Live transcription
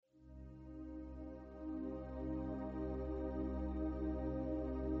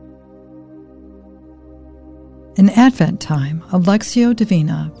An Advent time, a Lectio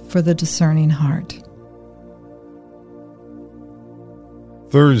Divina for the discerning heart.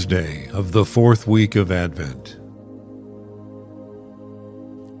 Thursday of the fourth week of Advent.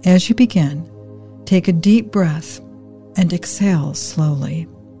 As you begin, take a deep breath and exhale slowly.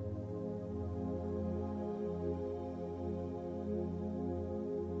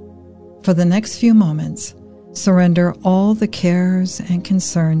 For the next few moments, surrender all the cares and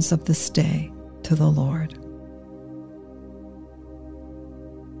concerns of this day to the Lord.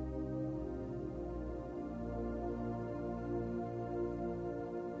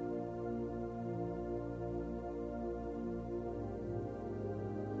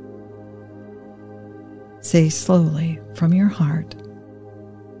 Say slowly from your heart,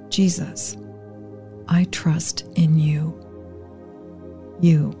 Jesus, I trust in you.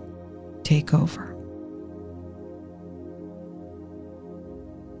 You take over.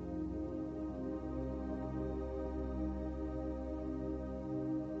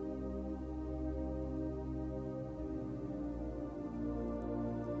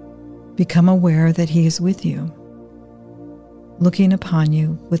 Become aware that He is with you, looking upon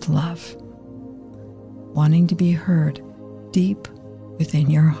you with love, wanting to be heard deep within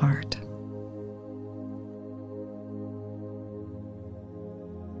your heart.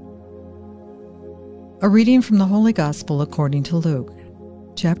 A reading from the Holy Gospel according to Luke,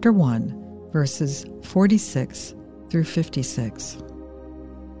 chapter 1, verses 46 through 56.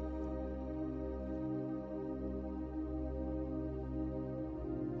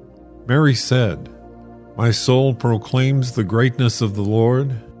 Mary said, "My soul proclaims the greatness of the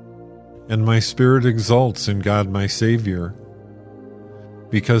Lord, and my spirit exults in God my Savior,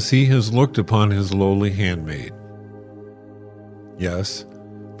 because He has looked upon His lowly handmaid. Yes,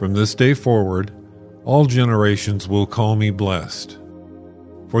 from this day forward, all generations will call me blessed,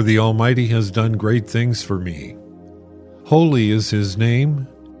 for the Almighty has done great things for me. Holy is His name,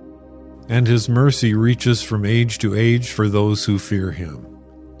 and His mercy reaches from age to age for those who fear Him.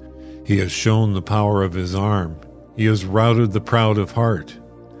 He has shown the power of His arm. He has routed the proud of heart.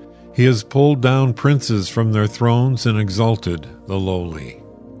 He has pulled down princes from their thrones and exalted the lowly.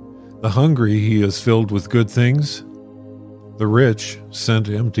 The hungry He has filled with good things, the rich sent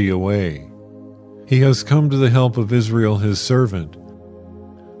empty away. He has come to the help of Israel His servant,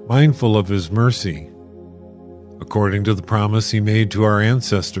 mindful of His mercy, according to the promise He made to our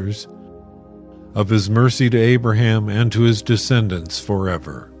ancestors, of His mercy to Abraham and to his descendants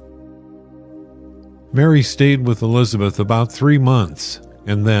forever." Mary stayed with Elizabeth about 3 months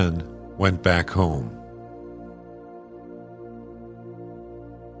and then went back home.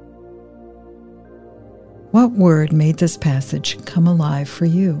 What word made this passage come alive for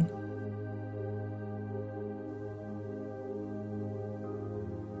you?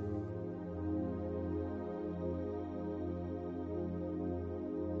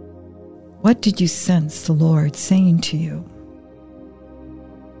 What did you sense the Lord saying to you?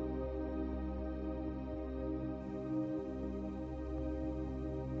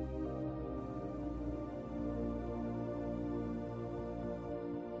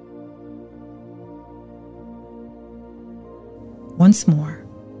 Once more,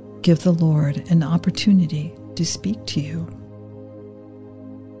 give the Lord an opportunity to speak to you.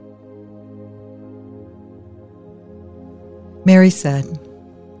 Mary said,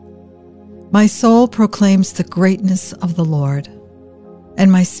 "My soul proclaims the greatness of the Lord,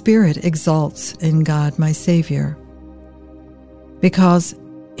 and my spirit exults in God my Savior, because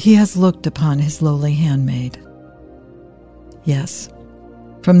He has looked upon His lowly handmaid. Yes,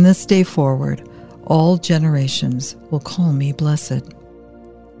 from this day forward, all generations will call me blessed.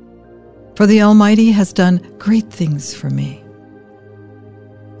 For the Almighty has done great things for me.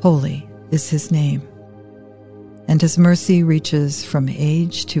 Holy is His name, and His mercy reaches from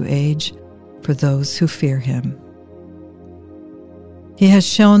age to age for those who fear Him. He has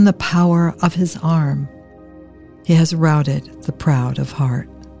shown the power of His arm. He has routed the proud of heart.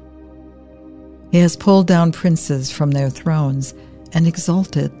 He has pulled down princes from their thrones and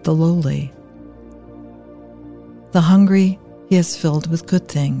exalted the lowly. The hungry He has filled with good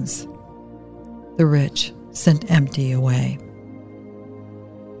things. The rich sent empty away.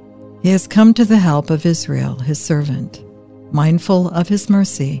 He has come to the help of Israel, His servant, mindful of His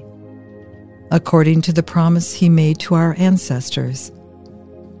mercy, according to the promise He made to our ancestors,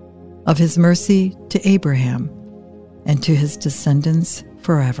 of His mercy to Abraham and to his descendants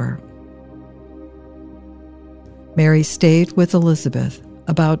forever." Mary stayed with Elizabeth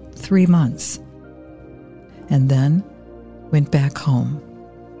about 3 months, and then went back home.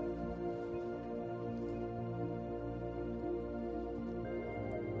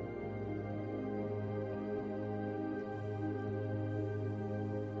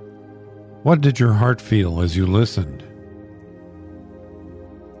 What did your heart feel as you listened?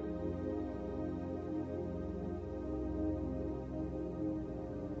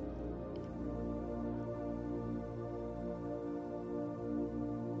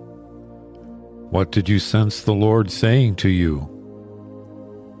 What did you sense the Lord saying to you?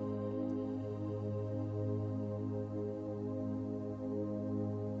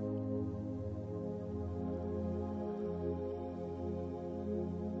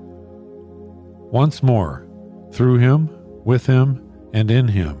 Once more, through Him, with Him, and in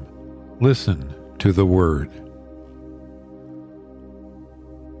Him, listen to the Word.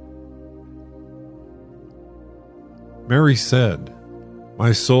 Mary said,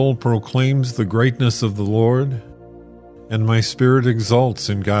 "My soul proclaims the greatness of the Lord, and my spirit exults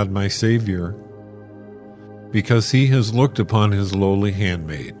in God my Savior, because He has looked upon His lowly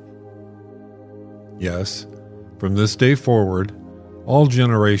handmaid. Yes, from this day forward, all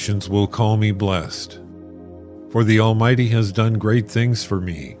generations will call me blessed, for the Almighty has done great things for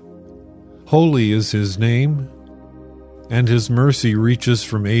me. Holy is His name, and His mercy reaches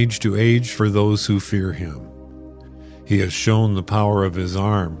from age to age for those who fear Him. He has shown the power of His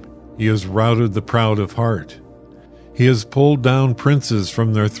arm. He has routed the proud of heart. He has pulled down princes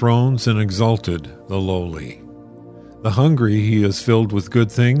from their thrones and exalted the lowly. The hungry He has filled with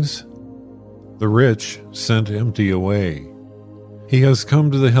good things, the rich sent empty away. He has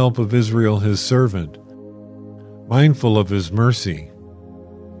come to the help of Israel His servant, mindful of His mercy,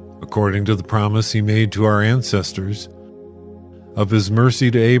 according to the promise He made to our ancestors, of His mercy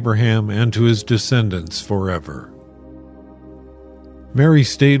to Abraham and to his descendants forever." Mary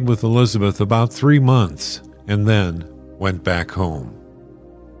stayed with Elizabeth about 3 months and then went back home.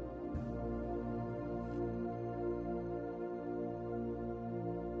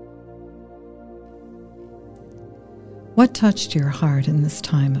 What touched your heart in this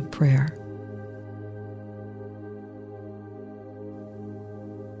time of prayer?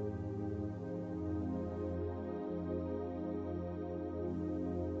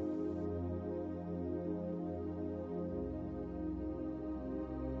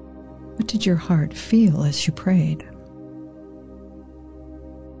 What did your heart feel as you prayed?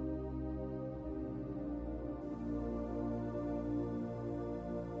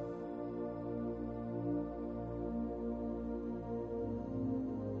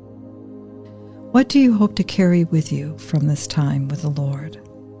 What do you hope to carry with you from this time with the Lord?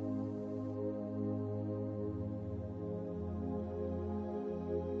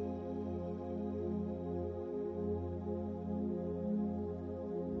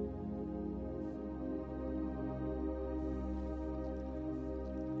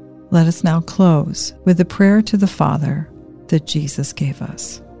 Let us now close with the prayer to the Father that Jesus gave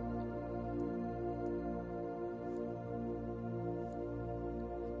us.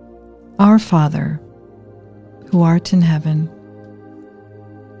 Our Father, who art in heaven,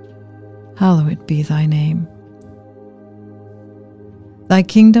 hallowed be thy name. Thy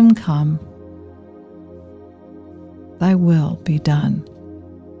kingdom come, thy will be done,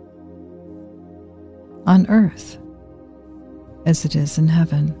 on earth as it is in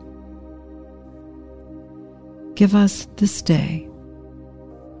heaven. Give us this day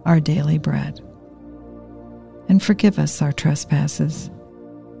our daily bread, and forgive us our trespasses,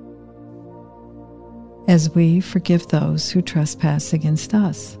 as we forgive those who trespass against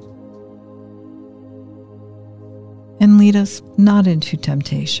us. And lead us not into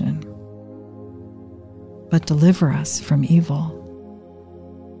temptation, but deliver us from evil.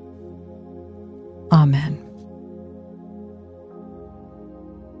 Amen.